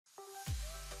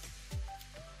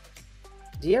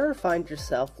Do you ever find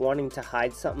yourself wanting to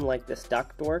hide something like this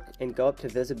ductwork and go up to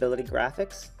Visibility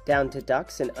Graphics, down to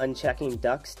Ducts and unchecking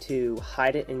Ducts to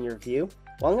hide it in your view?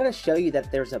 Well, I'm going to show you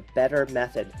that there's a better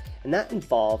method, and that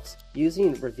involves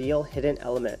using Reveal Hidden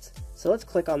Elements. So let's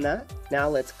click on that. Now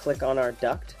let's click on our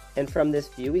duct, and from this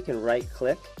view we can right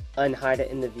click, unhide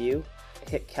it in the view,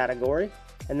 hit Category,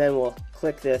 and then we'll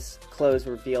click this Close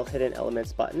Reveal Hidden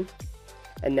Elements button.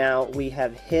 And now we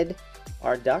have hid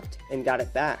our duct and got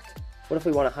it back. What if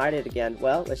we want to hide it again?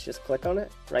 Well, let's just click on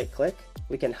it, right click.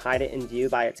 We can hide it in view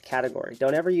by its category.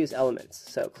 Don't ever use elements.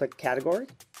 So click category,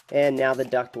 and now the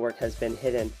ductwork has been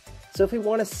hidden. So if we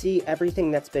want to see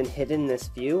everything that's been hidden in this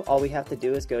view, all we have to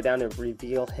do is go down to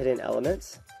Reveal Hidden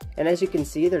Elements. And as you can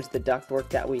see, there's the ductwork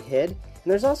that we hid. And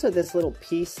there's also this little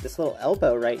piece, this little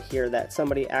elbow right here that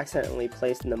somebody accidentally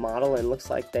placed in the model and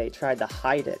looks like they tried to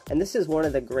hide it. And this is one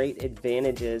of the great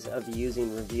advantages of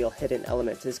using Reveal Hidden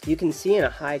Elements, is you can see in a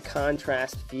high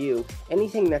contrast view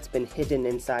anything that's been hidden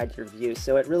inside your view.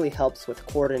 So it really helps with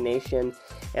coordination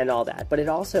and all that. But it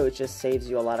also just saves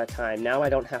you a lot of time. Now I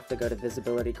don't have to go to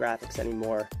Visibility Graphics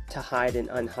anymore to hide and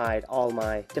unhide all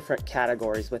my different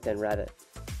categories within Revit.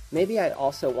 Maybe I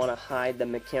also want to hide the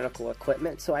mechanical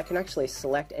equipment, so I can actually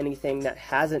select anything that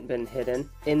hasn't been hidden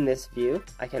in this view.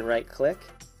 I can right click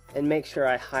and make sure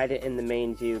I hide it in the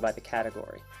main view by the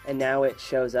category. And now it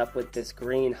shows up with this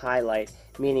green highlight,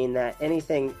 meaning that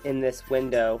anything in this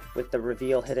window with the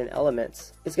Reveal Hidden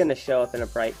Elements is going to show up in a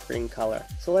bright green color.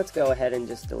 So let's go ahead and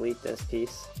just delete this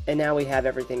piece. And now we have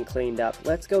everything cleaned up.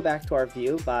 Let's go back to our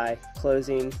view by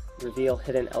closing Reveal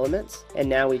Hidden Elements, and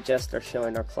now we just are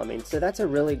showing our plumbing. So that's a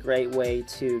really great way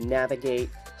to navigate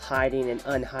hiding and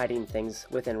unhiding things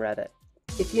within Revit.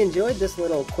 If you enjoyed this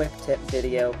little quick tip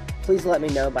video, please let me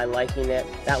know by liking it.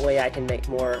 That way I can make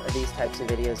more of these types of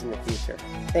videos in the future.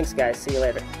 Thanks guys, see you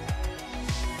later.